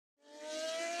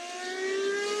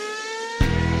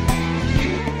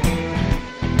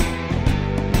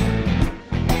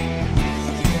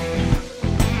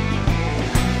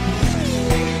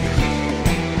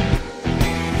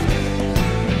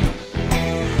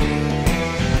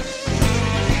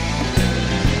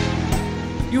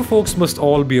folks must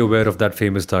all be aware of that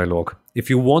famous dialogue. If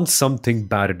you want something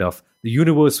bad enough, the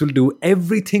universe will do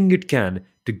everything it can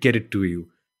to get it to you.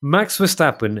 Max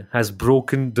Verstappen has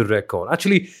broken the record.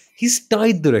 Actually, he's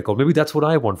tied the record. Maybe that's what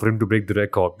I want, for him to break the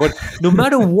record. But no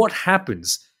matter what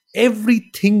happens,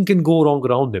 everything can go wrong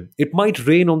around him. It might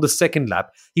rain on the second lap.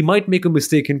 He might make a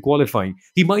mistake in qualifying.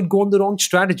 He might go on the wrong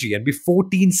strategy and be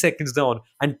 14 seconds down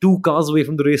and 2 cars away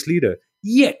from the race leader.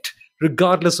 Yet,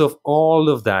 regardless of all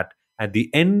of that, at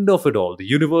the end of it all, the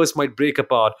universe might break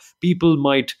apart, people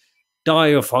might die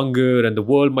of hunger, and the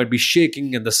world might be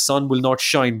shaking and the sun will not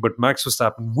shine, but Max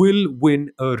Verstappen will win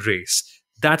a race.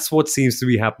 That's what seems to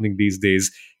be happening these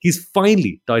days. He's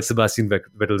finally tied Sebastian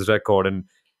Vettel's record, and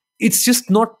it's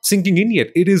just not sinking in yet.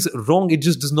 It is wrong. It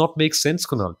just does not make sense,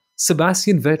 Kunal.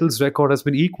 Sebastian Vettel's record has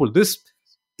been equal. This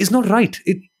is not right.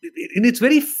 In its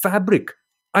very fabric,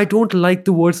 I don't like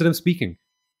the words that I'm speaking.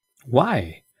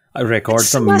 Why?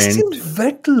 Records are Sebastian meant.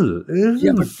 Vettel.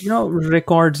 Yeah, but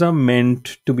records are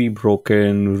meant to be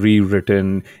broken,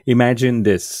 rewritten. Imagine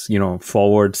this,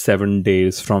 forward 7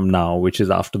 days from now, which is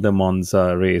after the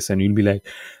Monza race, and you'll be like,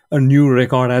 a new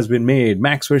record has been made.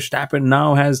 Max Verstappen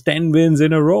now has 10 wins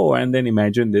in a row. And then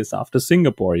imagine this after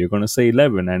Singapore. You're going to say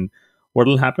 11. And what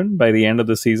will happen by the end of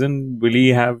the season? Will he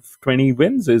have 20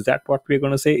 wins? Is that what we're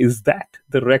going to say? Is that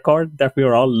the record that we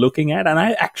are all looking at? And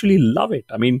I actually love it.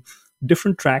 I mean,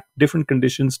 different track, different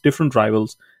conditions, different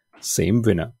rivals, same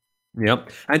winner. Yeah.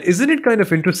 And isn't it kind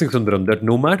of interesting, Sundaram, that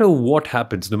no matter what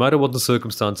happens, no matter what the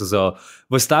circumstances are,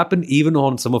 Verstappen, even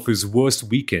on some of his worst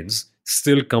weekends,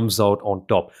 still comes out on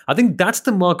top. I think that's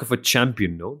the mark of a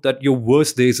champion, no? That your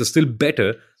worst days are still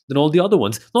better than all the other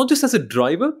ones. Not just as a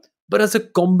driver, but as a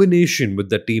combination with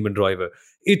that team and driver.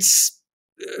 It's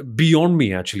beyond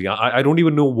me, actually. I don't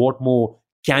even know what more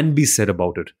can be said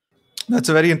about it. That's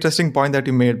a very interesting point that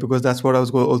you made, because that's what I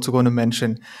was also going to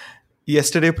mention.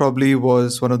 Yesterday probably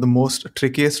was one of the most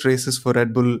trickiest races for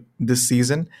Red Bull this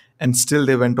season, and still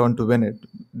they went on to win it.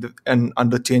 And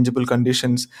under changeable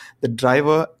conditions, the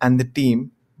driver and the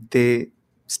team, they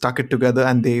stuck it together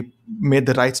and they made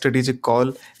the right strategic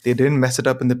call. They didn't mess it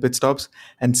up in the pit stops,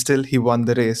 and still he won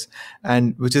the race.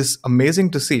 And which is amazing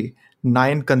to see.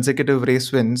 9 consecutive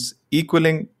race wins,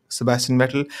 equaling Sebastian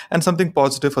Vettel, and something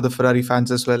positive for the Ferrari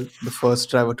fans as well. The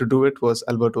first driver to do it was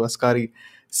Alberto Ascari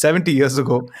 70 years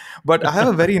ago. But I have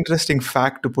a very interesting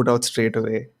fact to put out straight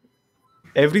away.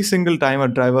 Every single time a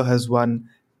driver has won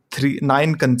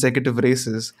 9 consecutive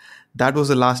races, that was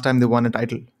the last time they won a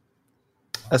title.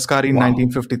 Ascari in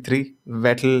 1953,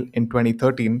 Vettel in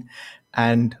 2013,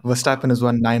 and Verstappen has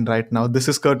won 9 right now. This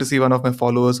is courtesy one of my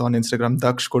followers on Instagram,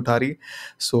 Daksh Kothari.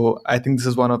 So I think this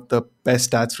is one of the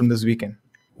best stats from this weekend.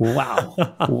 Wow.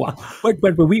 Wow.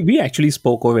 But we actually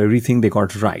spoke of everything they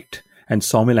got right. And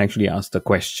Saumil actually asked the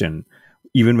question,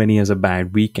 even when he has a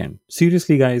bad weekend.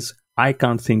 Seriously, guys, I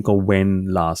can't think of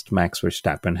when last Max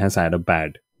Verstappen has had a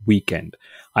bad weekend.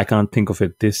 I can't think of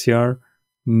it this year.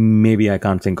 Maybe I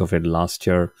can't think of it last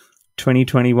year.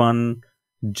 2021,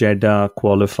 Jeddah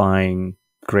qualifying,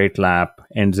 great lap,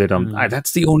 ends it on.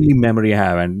 That's the only memory I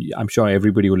have. And I'm sure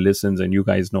everybody who listens and you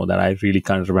guys know that I really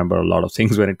can't remember a lot of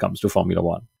things when it comes to Formula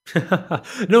One.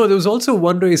 No, there was also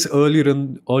one race earlier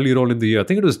on in the year. I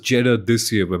think it was Jeddah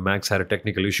this year where Max had a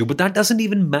technical issue, but that doesn't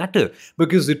even matter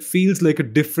because it feels like a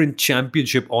different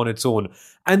championship on its own.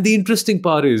 And the interesting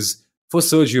part is for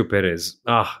Sergio Perez,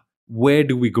 where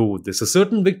do we go with this? A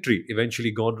certain victory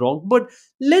eventually gone wrong, but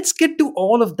let's get to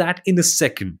all of that in a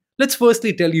second. Let's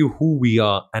firstly tell you who we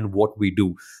are and what we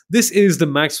do. This is the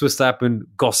Max Verstappen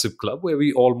Gossip Club, where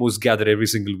we almost gather every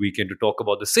single weekend to talk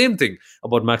about the same thing,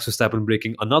 about Max Verstappen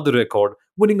breaking another record,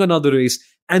 winning another race,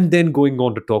 and then going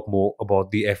on to talk more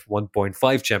about the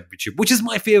F1.5 championship, which is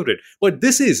my favorite. But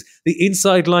this is the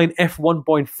Inside Line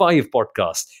F1.5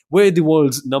 podcast, where the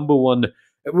world's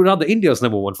India's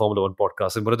number one Formula One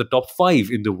podcast and one of the top 5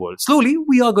 in the world. Slowly,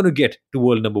 we are going to get to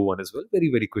world number 1 as well,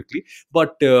 very, very quickly.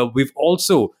 But we've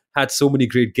also had so many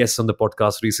great guests on the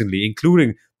podcast recently,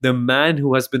 including the man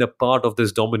who has been a part of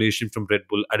this domination from Red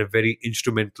Bull at a very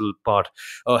instrumental part.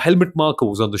 Helmut Marko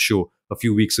was on the show a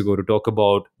few weeks ago to talk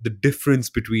about the difference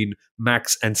between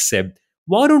Max and Seb.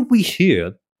 Why don't we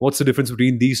hear what's the difference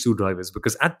between these two drivers?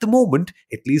 Because at the moment,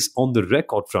 at least on the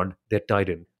record front, they're tied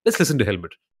in. Let's listen to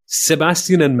Helmut.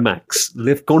 Sebastian and Max,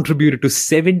 they've contributed to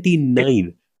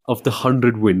 79 of the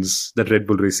 100 wins that Red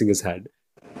Bull Racing has had.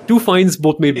 2 finds,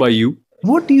 both made by you.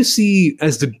 What do you see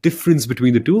as the difference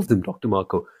between the two of them, Dr.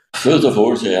 Marko? First of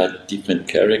all, they are different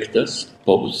characters,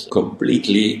 both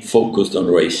completely focused on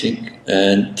racing,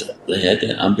 and they had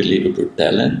an unbelievable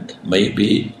talent.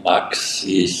 Maybe Max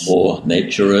is more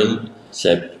natural,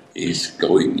 Seb is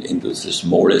going into the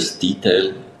smallest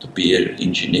detail. To be an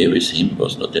engineer with him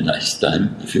was not a nice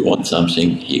time. If you want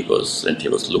something, he was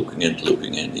looking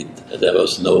and it. There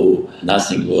was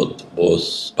nothing what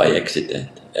was by accident.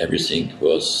 Everything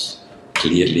was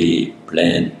clearly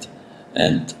planned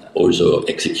and also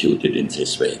executed in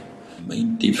this way.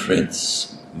 Main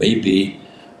difference, maybe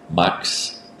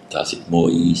Max does it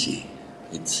more easy.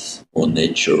 It's more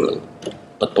natural.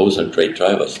 But both are great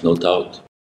drivers, no doubt.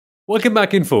 Welcome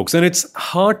back in, folks. And it's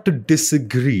hard to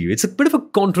disagree. It's a bit of a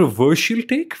controversial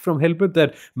take from Helmut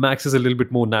that Max is a little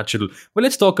bit more natural. But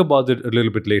let's talk about it a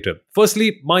little bit later.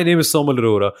 Firstly, my name is Somal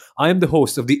Arora. I am the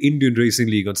host of the Indian Racing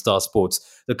League on Star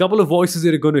Sports. The couple of voices that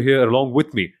you're going to hear along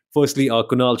with me, firstly, are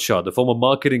Kunal Shah, the former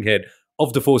marketing head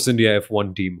of the Force India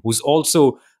F1 team, who's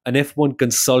also an F1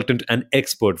 consultant and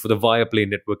expert for the Viaplay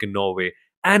network in Norway.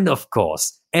 And of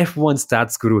course, F1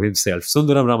 stats guru himself,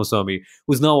 Sundaram Ramaswamy,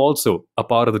 who's now also a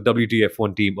part of the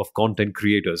WTF1 team of content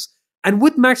creators. And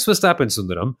with Max Verstappen,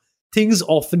 Sundaram, things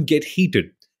often get heated.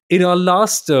 In our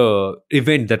last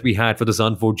event that we had for the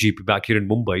Zandvoort GP back here in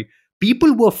Mumbai,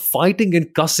 people were fighting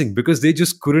and cussing because they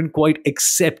just couldn't quite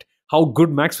accept how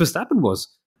good Max Verstappen was.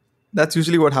 That's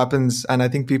usually what happens. And I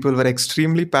think people were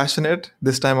extremely passionate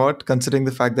this time out, considering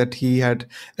the fact that he had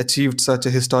achieved such a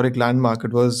historic landmark.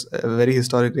 It was a very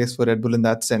historic race for Red Bull in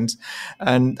that sense.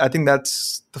 And I think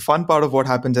that's the fun part of what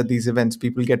happens at these events.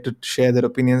 People get to share their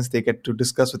opinions, they get to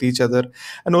discuss with each other,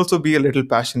 and also be a little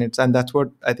passionate. And that's what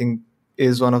I think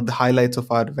is one of the highlights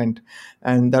of our event.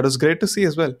 And that was great to see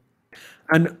as well.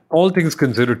 And all things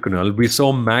considered, Kunal, we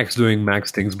saw Max doing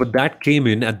Max things, but that came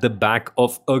in at the back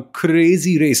of a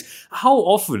crazy race. How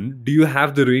often do you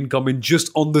have the rain come in just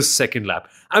on the second lap?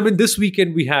 I mean, this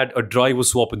weekend we had a driver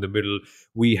swap in the middle.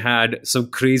 We had some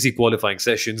crazy qualifying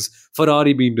sessions.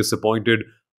 Ferrari being disappointed.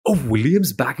 Oh,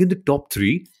 Williams back in the top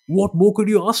three. What more could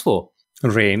you ask for?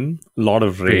 Rain, a lot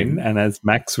of rain. And as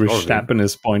Max Verstappen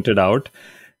has pointed out,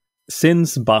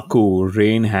 since Baku,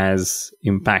 rain has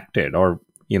impacted, or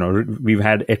we've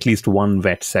had at least one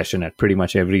wet session at pretty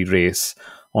much every race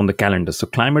on the calendar. So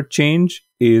climate change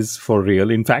is for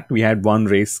real. In fact, we had one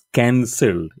race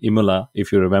cancelled, Imola,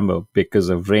 if you remember, because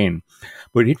of rain.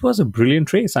 But it was a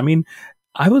brilliant race. I mean,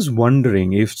 I was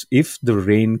wondering if the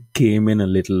rain came in a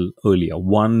little earlier,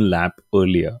 one lap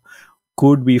earlier,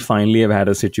 could we finally have had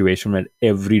a situation where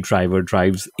every driver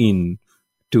drives in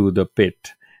to the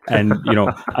pit? And,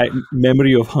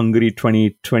 memory of Hungary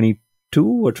 2022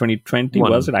 or 2020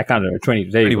 was it? I can't remember.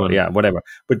 20. There you go. Yeah, whatever.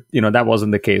 But that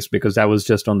wasn't the case because that was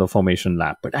just on the formation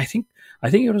lap. But I think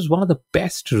it was one of the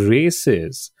best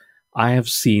races I have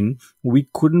seen. We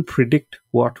couldn't predict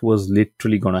what was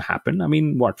literally going to happen. I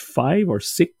mean, 5 or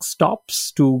 6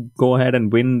 stops to go ahead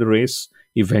and win the race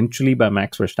eventually by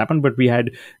Max Verstappen. But we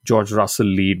had George Russell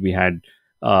lead. We had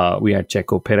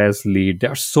Checo Perez lead.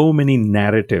 There are so many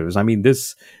narratives. I mean,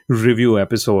 this review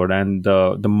episode and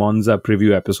the Monza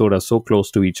preview episode are so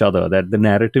close to each other that the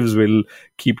narratives will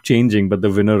keep changing, but the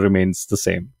winner remains the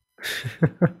same.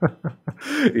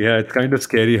 Yeah, it's kind of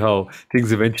scary how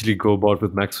things eventually go about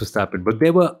with Max Verstappen. But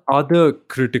there were other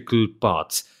critical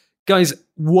parts. Guys,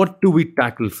 what do we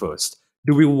tackle first?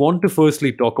 Do we want to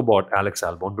firstly talk about Alex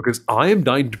Albon? Because I am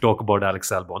dying to talk about Alex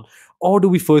Albon. Or do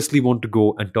we firstly want to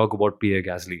go and talk about Pierre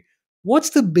Gasly? What's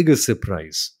the biggest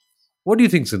surprise? What do you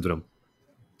think, Sundaram?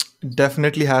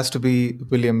 Definitely has to be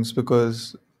Williams,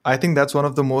 because I think that's one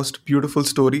of the most beautiful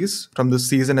stories from this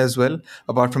season as well,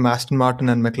 apart from Aston Martin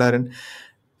and McLaren.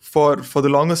 For the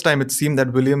longest time, it seemed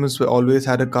that Williams always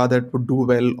had a car that would do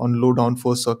well on low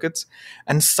downforce circuits.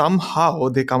 And somehow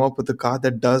they come up with a car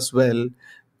that does well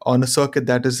on a circuit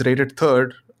that is rated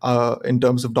third in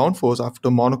terms of downforce after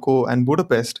Monaco and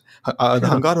Budapest, the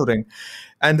Hungaroring.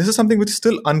 And this is something which is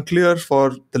still unclear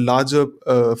for the larger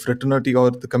fraternity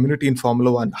or the community in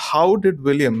Formula One. How did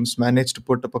Williams manage to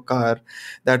put up a car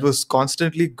that was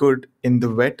constantly good in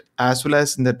the wet as well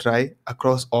as in the dry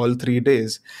across all 3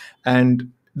 days?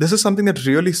 And this is something that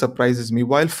really surprises me.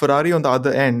 While Ferrari on the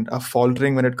other end are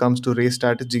faltering when it comes to race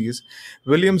strategies,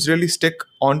 Williams really stick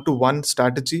onto one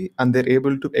strategy and they're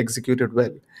able to execute it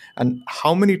well. And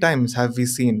how many times have we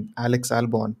seen Alex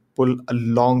Albon pull a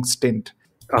long stint?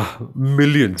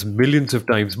 Millions of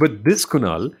times. But this,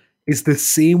 Kunal, is the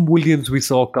same Williams we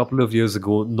saw a couple of years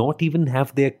ago not even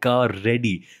have their car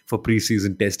ready for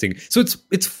preseason testing. So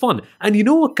it's fun. And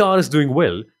a car is doing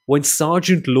well when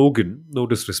Sergeant Logan, no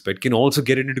disrespect, can also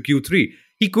get it into Q3.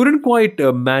 He couldn't quite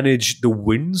manage the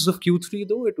winds of Q3,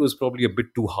 though. It was probably a bit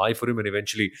too high for him and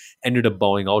eventually ended up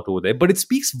bowing out over there. But it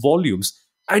speaks volumes.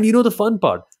 And the fun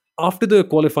part, after the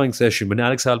qualifying session, when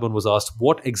Alex Albon was asked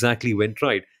what exactly went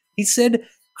right, he said,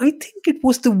 I think it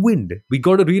was the wind. We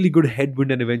got a really good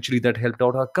headwind and eventually that helped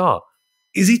out our car.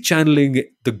 Is he channeling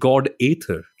the god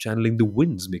Aether, channeling the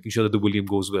winds, making sure that the William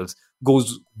goes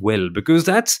well? Because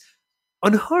that's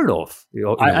unheard of.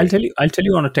 I'll tell you. I'll tell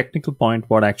you on a technical point.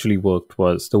 What actually worked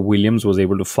was the Williams was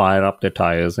able to fire up their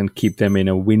tires and keep them in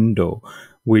a window,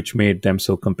 which made them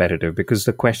so competitive. Because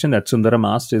the question that Sundaram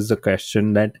asked is the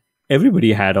question that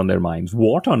everybody had on their minds.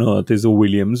 What on earth is a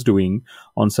Williams doing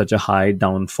on such a high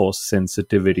downforce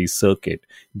sensitivity circuit,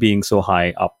 being so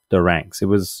high up the ranks? It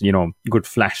was, good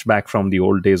flashback from the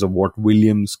old days of what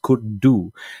Williams could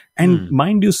do. And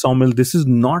mind you, Saumil, this is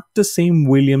not the same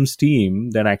Williams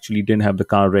team that actually didn't have the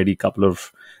car ready a couple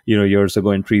of years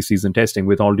ago in preseason testing,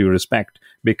 with all due respect,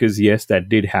 because yes, that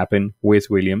did happen with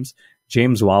Williams.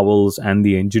 James Vowles and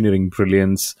the engineering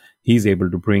brilliance he's able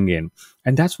to bring in.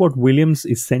 And that's what Williams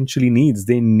essentially needs.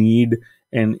 They need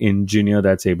an engineer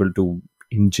that's able to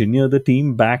engineer the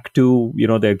team back to,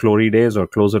 their glory days or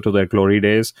closer to their glory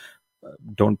days.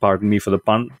 Don't pardon me for the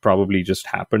pun, probably just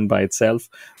happened by itself.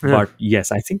 Yeah. But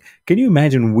yes, I think, can you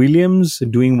imagine Williams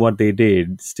doing what they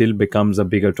did still becomes a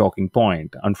bigger talking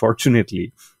point,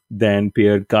 unfortunately, than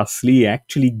Pierre Gasly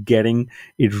actually getting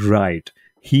it right.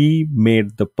 He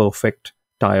made the perfect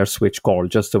tire switch call,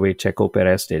 just the way Checo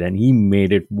Perez did, and he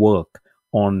made it work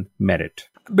on merit.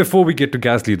 Before we get to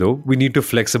Gasly, though, we need to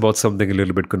flex about something a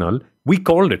little bit, Kunal. We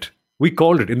called it.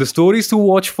 In the stories to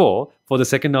watch for the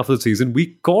second half of the season.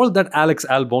 We called that Alex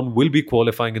Albon will be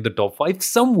qualifying in the top 5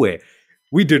 somewhere.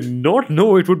 We did not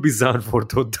know it would be Zandvoort,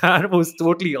 though. That was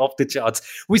totally off the charts.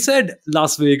 We said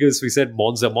Las Vegas, we said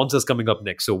Monza. Monza's coming up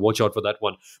next, so watch out for that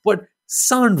one. But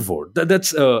Zandvoort,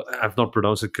 that's, I've not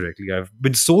pronounced it correctly. I've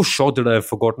been so shocked that I've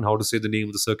forgotten how to say the name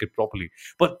of the circuit properly.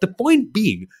 But the point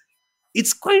being, it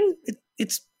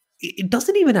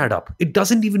doesn't even add up. It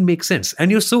doesn't even make sense. And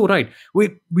you're so right.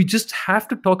 We just have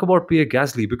to talk about Pierre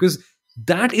Gasly, because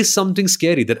that is something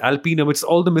scary, that Alpine, amidst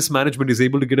all the mismanagement, is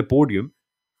able to get a podium.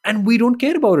 And we don't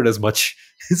care about it as much.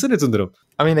 Isn't it, Sundaram?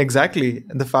 I mean, exactly.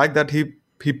 And the fact that he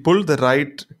pulled the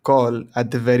right call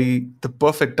at the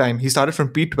perfect time. He started from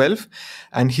P12,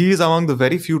 and he is among the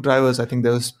very few drivers. I think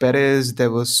there was Perez,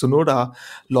 there was Tsunoda,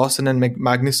 Lawson and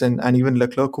Magnussen, and even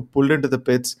Leclerc, who pulled into the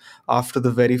pits after the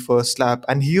very first lap.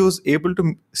 And he was able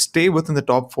to stay within the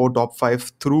top 4, top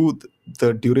 5 through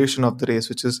the duration of the race,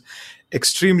 which is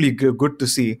extremely good to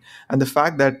see. And the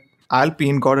fact that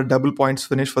Alpine got a double points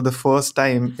finish for the first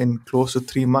time in close to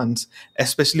 3 months,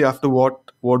 especially after what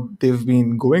they've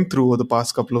been going through over the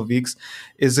past couple of weeks,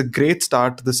 is a great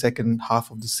start to the second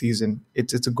half of the season.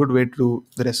 It's a good way to do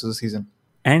the rest of the season.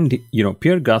 And,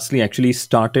 Pierre Gasly actually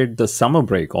started the summer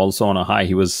break also on a high.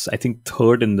 He was, I think,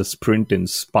 third in the sprint in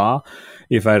Spa,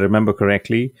 if I remember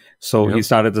correctly. So He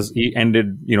started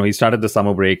the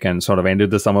summer break and sort of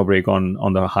ended the summer break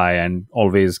on the high, and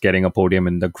always getting a podium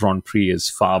in the Grand Prix is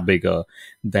far bigger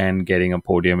than getting a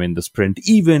podium in the sprint,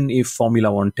 even if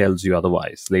Formula One tells you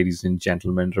otherwise. Ladies and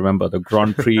gentlemen, remember, the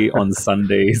Grand Prix on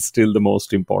Sunday is still the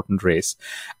most important race.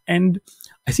 And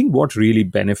I think what really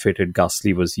benefited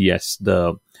Gasly was, yes,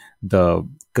 the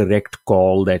correct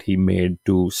call that he made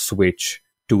to switch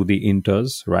to the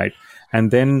Inters, right? And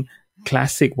then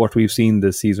classic what we've seen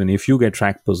this season, if you get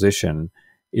track position,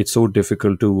 it's so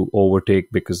difficult to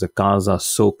overtake because the cars are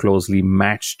so closely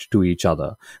matched to each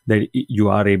other that you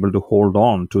are able to hold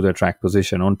on to the track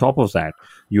position. On top of that,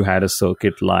 you had a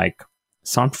circuit like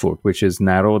Zandvoort, which is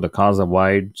narrow, the cars are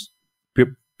wide,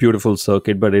 beautiful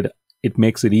circuit, but it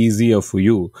makes it easier for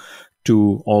you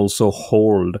to also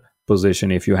hold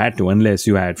position if you had to, unless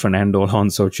you had Fernando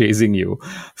Alonso chasing you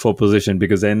for position,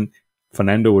 because then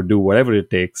Fernando would do whatever it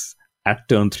takes at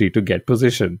turn 3 to get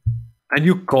position. And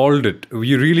you called it.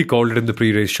 You really called it in the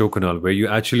pre-race show, Kunal, where you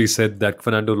actually said that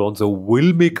Fernando Alonso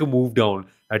will make a move down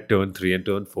at turn 3 and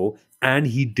turn 4, and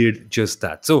he did just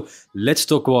that. So let's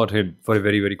talk about him for a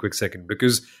very, very quick second,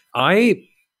 because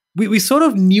we sort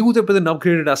of knew that with an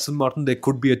upgraded Aston Martin, there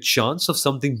could be a chance of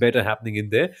something better happening in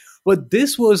there. But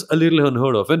this was a little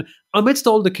unheard of. And amidst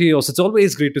all the chaos, it's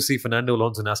always great to see Fernando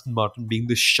Alonso and Aston Martin being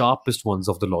the sharpest ones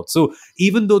of the lot. So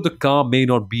even though the car may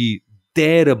not be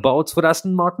thereabouts for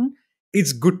Aston Martin,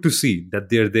 it's good to see that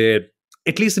they're there,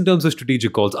 at least in terms of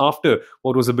strategic calls, after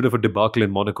what was a bit of a debacle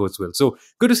in Monaco as well. So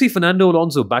good to see Fernando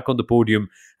Alonso back on the podium.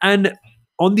 And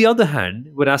on the other hand,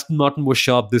 where Aston Martin was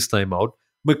sharp this time out,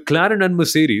 McLaren and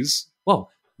Mercedes, wow,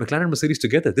 McLaren and Mercedes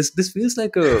together. This feels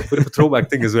like a bit of a throwback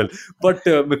thing as well. But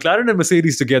McLaren and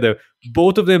Mercedes together,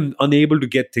 both of them unable to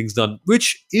get things done,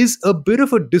 which is a bit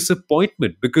of a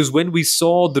disappointment, because when we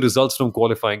saw the results from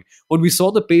qualifying, when we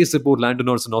saw the pace that both Lando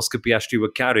Norris and Oscar Piastri were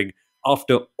carrying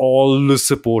after all the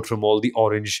support from all the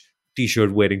orange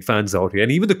t-shirt wearing fans out here,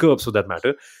 and even the curbs for that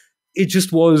matter. It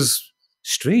just was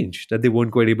strange that they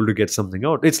weren't quite able to get something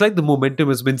out. It's like the momentum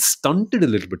has been stunted a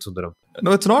little bit, Sundaram.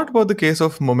 No, it's not about the case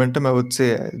of momentum, I would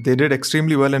say. They did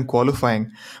extremely well in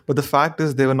qualifying. But the fact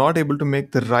is, they were not able to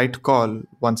make the right call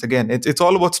once again. It's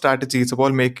all about strategy. It's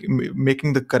about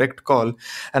making the correct call.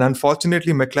 And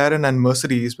unfortunately, McLaren and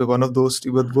Mercedes were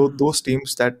both those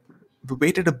teams that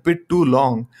waited a bit too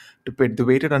long to pit. They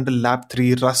waited until lap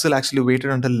 3. Russell actually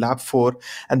waited until lap 4.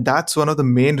 And that's one of the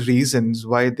main reasons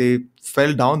why they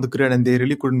fell down the grid and they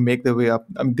really couldn't make their way up.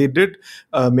 I mean, they did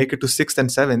make it to 6th and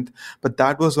 7th, but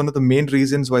that was one of the main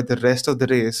reasons why the rest of the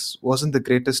race wasn't the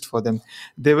greatest for them.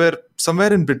 They were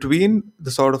somewhere in between the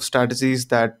sort of strategies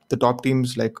that the top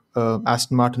teams like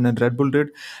Aston Martin and Red Bull did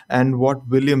and what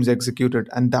Williams executed.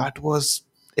 And that was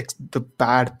the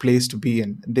bad place to be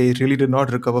in. They really did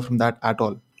not recover from that at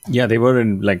all. Yeah, they were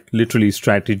in like literally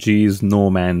strategies,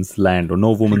 no man's land or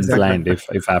no woman's land, if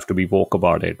I have to be woke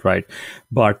about it, right?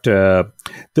 But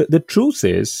the truth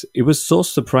is, it was so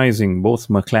surprising, both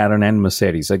McLaren and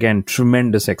Mercedes. Again,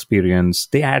 tremendous experience.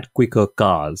 They had quicker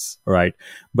cars, right?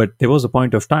 But there was a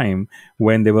point of time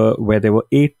when there were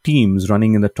 8 teams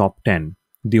running in the top 10.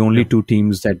 The only 2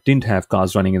 teams that didn't have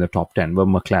cars running in the top 10 were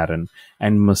McLaren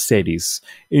and Mercedes.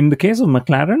 In the case of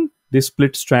McLaren, they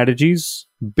split strategies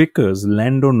because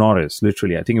Lando Norris,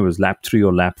 literally, I think it was lap 3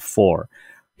 or lap 4,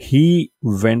 he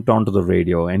went onto the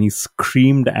radio and he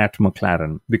screamed at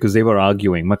McLaren because they were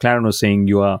arguing. McLaren was saying,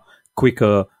 you are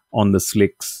quicker on the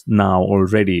slicks now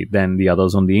already than the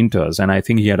others on the inters. And I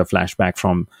think he had a flashback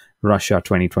from Russia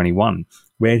 2021,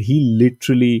 where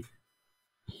he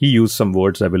used some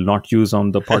words I will not use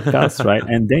on the podcast, right?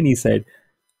 And then he said,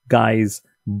 guys,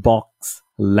 box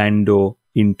Lando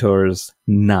inters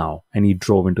now. And he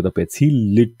drove into the pits. He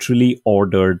literally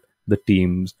ordered the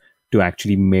teams to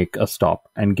actually make a stop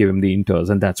and give him the inters.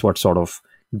 And that's what sort of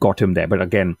got him there. But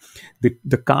again,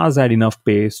 the cars had enough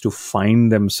pace to find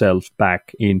themselves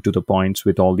back into the points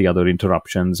with all the other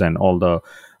interruptions and all the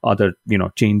other,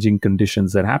 changing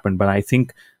conditions that happened. But I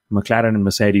think McLaren and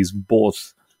Mercedes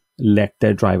both let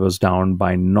their drivers down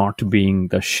by not being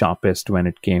the sharpest when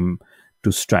it came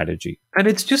to strategy. And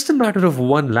it's just a matter of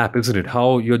one lap, isn't it?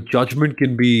 How your judgment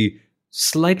can be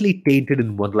slightly tainted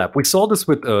in one lap. We saw this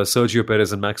with Sergio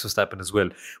Perez and Max Verstappen as well,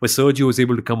 where Sergio was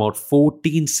able to come out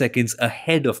 14 seconds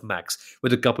ahead of Max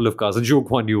with a couple of cars, and Zhou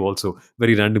Guan Yu also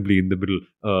very randomly in the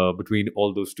middle between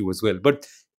all those two as well. But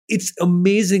it's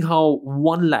amazing how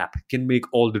one lap can make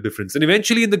all the difference. And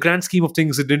eventually, in the grand scheme of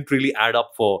things, it didn't really add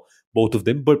up for both of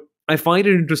them. But I find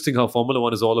it interesting how Formula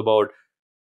One is all about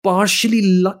partially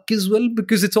luck as well,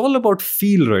 because it's all about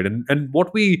feel, right? And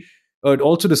what we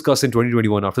also discussed in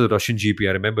 2021 after the Russian GP,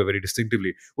 I remember very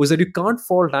distinctively, was that you can't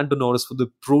fault Lando Norris for the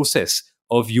process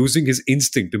of using his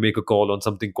instinct to make a call on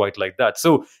something quite like that.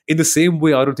 So in the same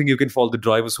way, I don't think you can fault the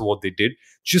drivers for what they did,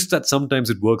 just that sometimes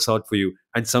it works out for you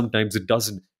and sometimes it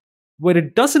doesn't. When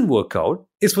it doesn't work out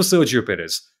is for Sergio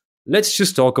Perez. Let's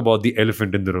just talk about the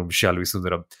elephant in the room, shall we,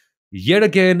 Sundaram? Yet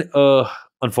again,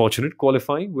 unfortunate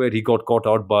qualifying where he got caught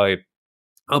out by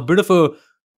a bit of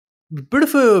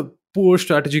a poor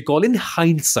strategy call in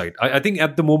hindsight. I think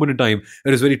at the moment in time,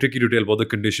 it is very tricky to tell what the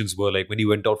conditions were like when he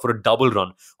went out for a double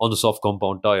run on the soft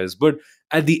compound tires. But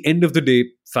at the end of the day,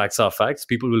 facts are facts.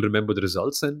 People will remember the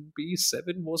results, and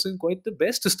P7 wasn't quite the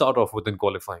best to start off with in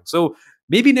qualifying. So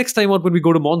maybe next time out when we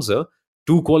go to Monza,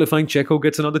 2 qualifying Checo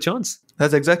gets another chance.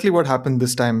 That's exactly what happened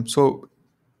this time. So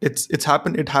it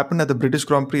happened at the British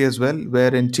Grand Prix as well,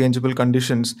 where in changeable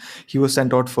conditions he was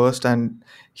sent out first and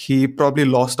he probably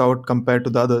lost out compared to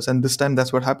the others, and this time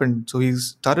that's what happened. So he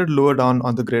started lower down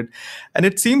on the grid, and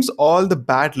it seems all the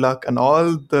bad luck and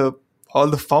all the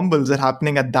fumbles are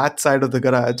happening at that side of the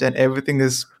garage, and everything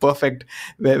is perfect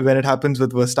when it happens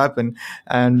with Verstappen.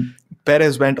 And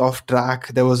Perez went off track.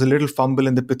 There was a little fumble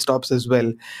in the pit stops as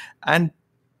well, and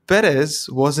Perez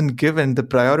wasn't given the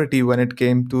priority when it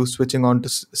came to switching on to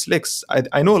slicks.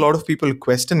 I know a lot of people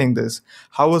questioning this.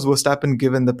 How was Verstappen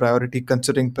given the priority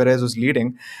considering Perez was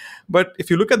leading? But if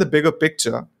you look at the bigger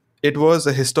picture, it was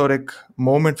a historic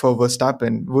moment for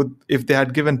Verstappen. If they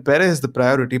had given Perez the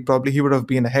priority, probably he would have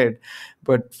been ahead.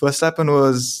 But Verstappen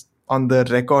was on the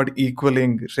record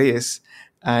equaling race.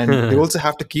 And they also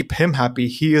have to keep him happy.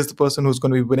 He is the person who's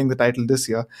going to be winning the title this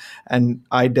year. And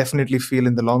I definitely feel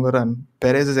in the longer run,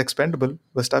 Perez is expendable,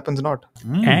 Verstappen's not.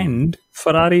 And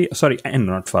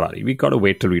not Ferrari. We got to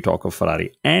wait till we talk of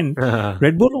Ferrari. And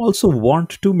Red Bull also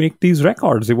want to make these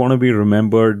records. They want to be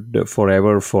remembered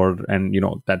forever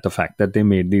that the fact that they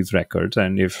made these records.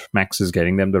 And if Max is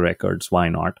getting them the records, why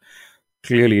not?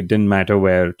 Clearly, it didn't matter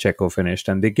where Checo finished.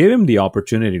 And they gave him the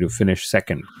opportunity to finish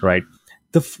second, right?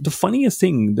 the funniest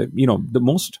thing that the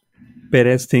most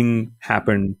Perez thing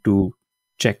happened to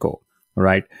Checo,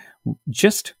 right?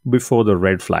 Just before the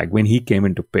red flag, when he came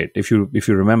into pit. If you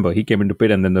remember, he came into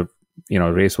pit and then the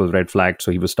race was red flagged,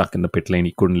 so he was stuck in the pit lane.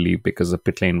 He couldn't leave because the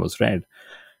pit lane was red.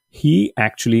 He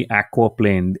actually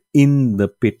aquaplaned in the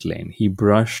pit lane. He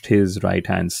brushed his right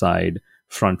hand side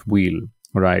front wheel,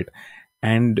 right?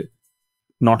 And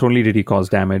not only did he cause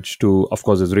damage to, of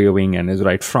course, his rear wing and his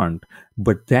right front,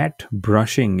 but that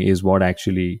brushing is what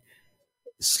actually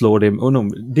slowed him. Oh no,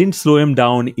 didn't slow him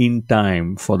down in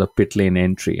time for the pit lane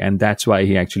entry, and that's why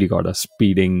he actually got a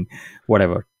speeding,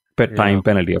 whatever, time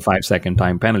penalty, a 5-second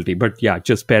time penalty. But yeah,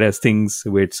 just Perez things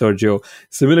with Sergio.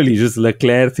 Similarly, just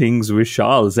Leclerc things with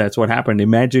Charles. That's what happened.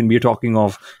 Imagine we're talking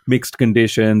of mixed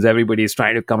conditions. Everybody's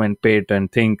trying to come and pit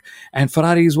and think, and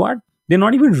Ferrari is what? They're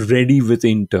not even ready with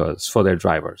inters for their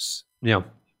drivers. Yeah.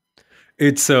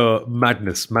 It's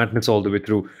madness all the way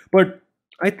through. But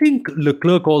I think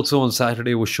Leclerc also on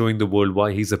Saturday was showing the world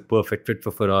why he's a perfect fit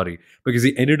for Ferrari, because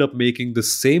he ended up making the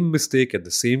same mistake at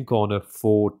the same corner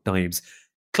 4 times.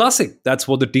 Classic. That's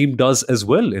what the team does as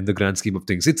well in the grand scheme of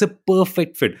things. It's a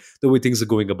perfect fit the way things are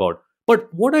going about. But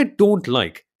what I don't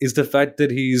like is the fact that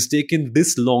he's taken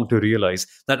this long to realize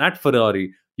that at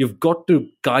Ferrari, you've got to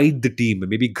guide the team and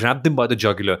maybe grab them by the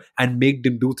jugular and make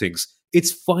them do things.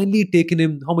 It's finally taken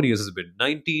him, how many years has it been?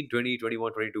 19, 20,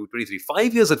 21, 22, 23,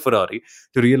 5 years at Ferrari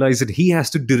to realize that he has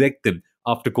to direct them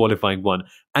after qualifying 1.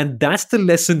 And that's the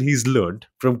lesson he's learned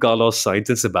from Carlos Sainz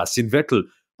and Sebastian Vettel.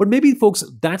 But maybe, folks,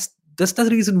 that's the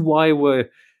reason why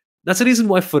that's the reason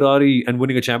why Ferrari and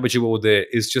winning a championship over there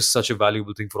is just such a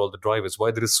valuable thing for all the drivers,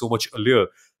 why there is so much allure.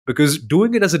 Because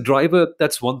doing it as a driver,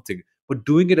 that's one thing. But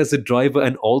doing it as a driver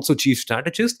and also chief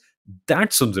strategist, that,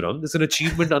 Sundaram, is an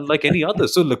achievement unlike any other.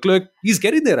 So Leclerc, he's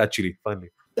getting there actually, finally.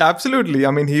 Absolutely.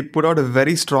 I mean, he put out a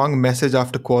very strong message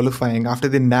after qualifying, after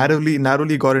they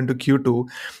narrowly got into Q2.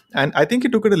 And I think he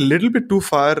took it a little bit too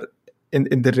far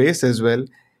in the race as well.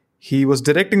 He was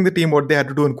directing the team what they had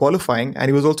to do in qualifying, and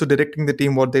he was also directing the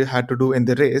team what they had to do in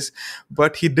the race.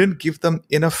 But he didn't give them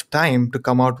enough time to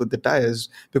come out with the tires,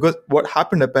 because what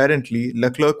happened apparently,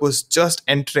 Leclerc was just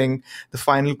entering the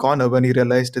final corner when he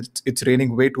realized it's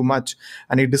raining way too much,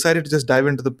 and he decided to just dive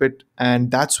into the pit.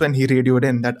 And that's when he radioed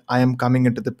in that I am coming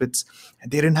into the pits. And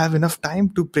they didn't have enough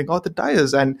time to bring out the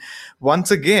tires. And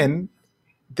once again,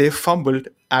 they fumbled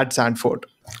at Zandvoort.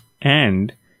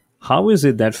 And how is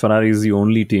it that Ferrari is the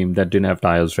only team that didn't have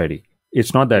tires ready?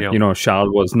 It's not that, Charles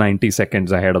was 90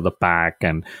 seconds ahead of the pack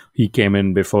and he came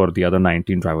in before the other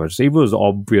 19 drivers. It was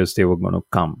obvious they were going to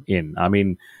come in. I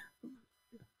mean,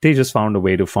 they just found a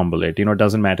way to fumble it. It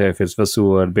doesn't matter if it's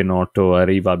Vasseur, Binotto,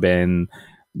 Arriva-Ben,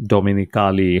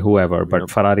 Dominicali, whoever,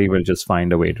 but Ferrari will just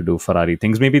find a way to do Ferrari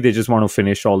things. Maybe they just want to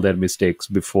finish all their mistakes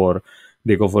before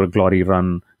they go for a glory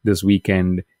run this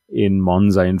weekend in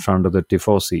Monza in front of the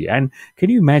Tifosi. And can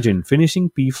you imagine finishing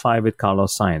P5 with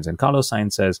Carlos Sainz? And Carlos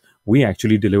Sainz says, we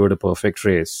actually delivered a perfect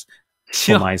race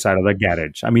for my side of the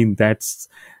garage. I mean, that's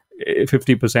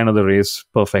 50% of the race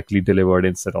perfectly delivered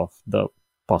instead of the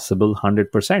possible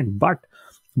 100%. But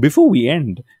before we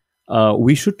end,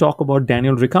 we should talk about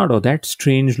Daniel Ricciardo, that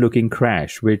strange looking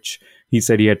crash, which he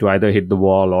said he had to either hit the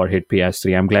wall or hit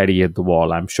Piastri. I'm glad he hit the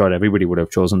wall. I'm sure everybody would have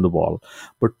chosen the wall.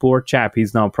 But poor chap,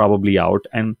 he's now probably out.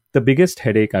 And the biggest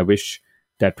headache I wish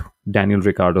that Daniel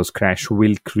Ricciardo's crash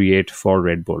will create for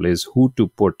Red Bull is who to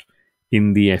put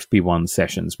in the FP1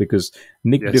 sessions. Because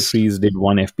Nick De Vries did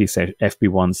one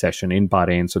FP1 session in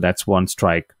Bahrain, so that's one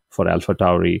strike for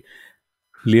AlphaTauri.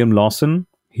 Liam Lawson,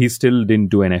 he still didn't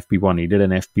do an FP1. He did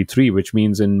an FP3, which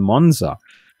means in Monza,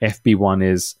 FP1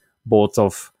 is both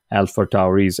of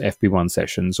AlphaTauri's FP1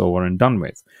 sessions over and done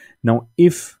with. Now,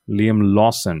 if Liam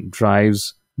Lawson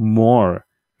drives more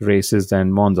races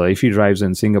than Monza, if he drives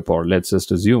in Singapore, let's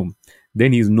just assume,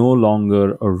 then he's no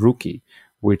longer a rookie,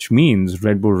 which means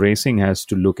Red Bull Racing has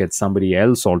to look at somebody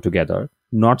else altogether,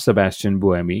 not Sebastian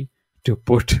Buemi, to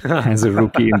put as a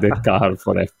rookie in their car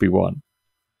for FP1.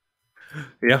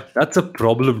 Yeah, that's a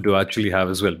problem to actually have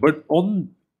as well. But on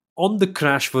the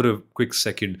crash for a quick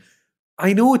second,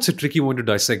 I know it's a tricky one to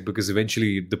dissect because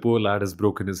eventually the poor lad has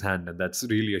broken his hand, and that's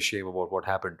really a shame about what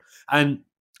happened. And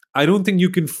I don't think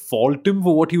you can fault him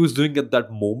for what he was doing at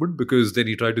that moment, because then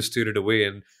he tried to steer it away.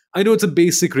 And I know it's a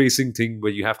basic racing thing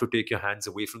where you have to take your hands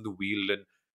away from the wheel. And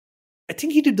I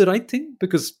think he did the right thing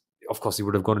because, of course, he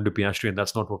would have gone into Piastri, and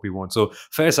that's not what we want. So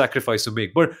fair sacrifice to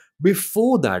make. But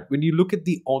before that, when you look at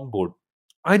the onboard,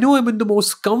 I know I'm in the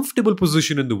most comfortable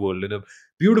position in the world, in a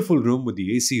beautiful room with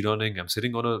the AC running. I'm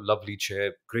sitting on a lovely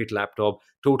chair, great laptop,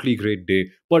 totally great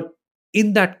day. But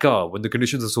in that car, when the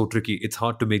conditions are so tricky, it's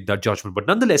hard to make that judgment. But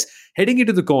nonetheless, heading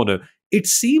into the corner, it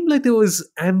seemed like there was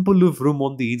ample of room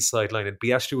on the inside line, and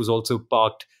Piastri was also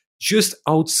parked just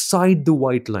outside the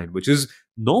white line, which is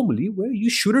normally where you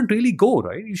shouldn't really go,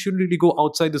 right? You shouldn't really go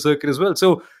outside the circuit as well.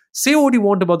 So say what you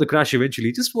want about the crash eventually.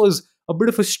 It just was a bit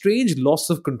of a strange loss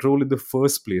of control in the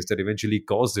first place that eventually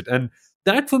caused it. And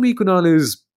that for me, Kunal,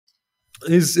 is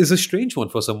a strange one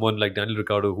for someone like Daniel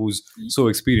Ricciardo who's so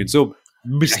experienced. So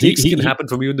mistakes can happen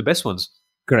from even the best ones.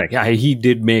 Correct. Yeah, he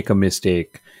did make a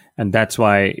mistake, and that's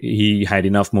why he had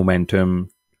enough momentum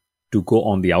to go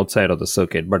on the outside of the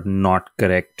circuit, but not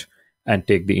correct and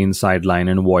take the inside line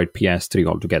and avoid PS3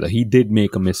 altogether. He did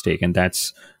make a mistake, and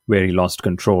that's where he lost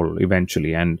control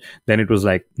eventually. And then it was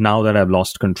like, now that I've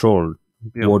lost control,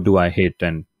 what do I hit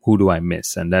and who do I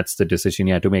miss? And that's the decision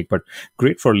he had to make. But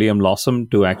great for Liam Lawson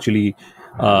to actually,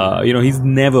 he's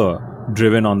never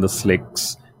driven on the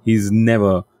slicks. He's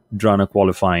never done a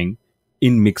qualifying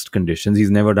in mixed conditions.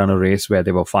 He's never done a race where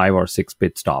there were 5 or 6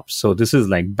 pit stops. So this is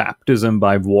like baptism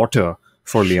by water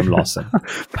for Liam Lawson.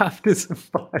 Baptism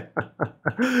by...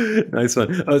 Nice one.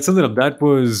 Sundaram, that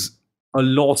was a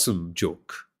Lawson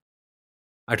joke.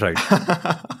 I tried.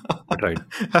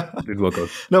 Didn't work out.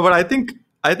 No, but I think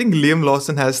Liam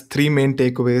Lawson has 3 main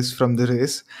takeaways from the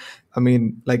race. I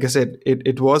mean, like I said,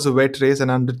 it was a wet race and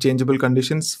under changeable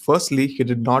conditions. Firstly, he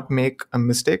did not make a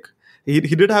mistake. He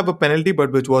did have a penalty,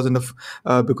 but which wasn't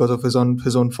because of his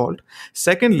own fault.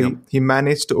 Secondly, he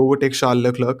managed to overtake Charles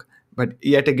Leclerc, but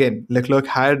yet again, Leclerc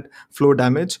had floor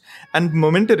damage, and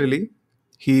momentarily,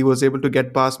 he was able to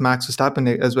get past Max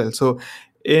Verstappen as well. So,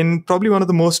 in probably one of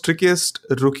the most trickiest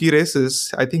rookie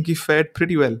races, I think he fared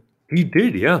pretty well. He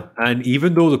did, yeah. And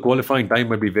even though the qualifying time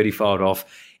might be very far off,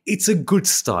 it's a good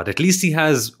start. At least he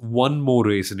has one more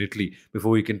race in Italy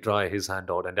before he can try his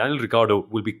hand out. And Daniel Ricciardo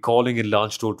will be calling in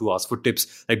Lance Stroll to ask for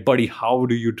tips. Like, buddy, how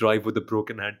do you drive with a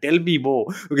broken hand? Tell me more,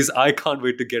 because I can't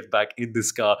wait to get back in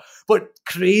this car. But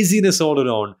craziness all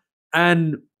around.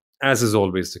 And as is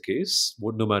always the case,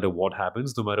 no matter what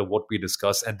happens, no matter what we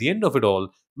discuss, at the end of it all,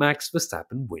 Max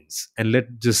Verstappen wins. And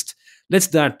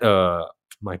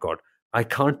my God, I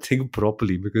can't think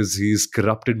properly because he's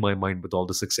corrupted my mind with all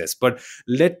the success. But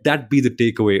let that be the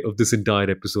takeaway of this entire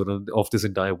episode, of this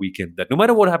entire weekend, that no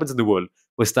matter what happens in the world,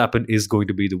 Verstappen is going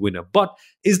to be the winner. But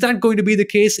is that going to be the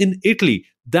case in Italy?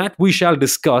 That we shall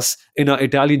discuss in our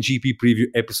Italian GP preview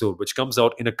episode, which comes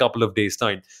out in a couple of days'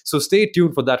 time. So stay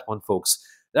tuned for that one, folks.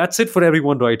 That's it for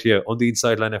everyone right here on the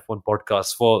Inside Line F1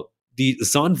 podcast for the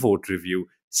Zandvoort review.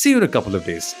 See you in a couple of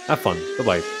days. Have fun.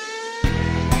 Bye-bye.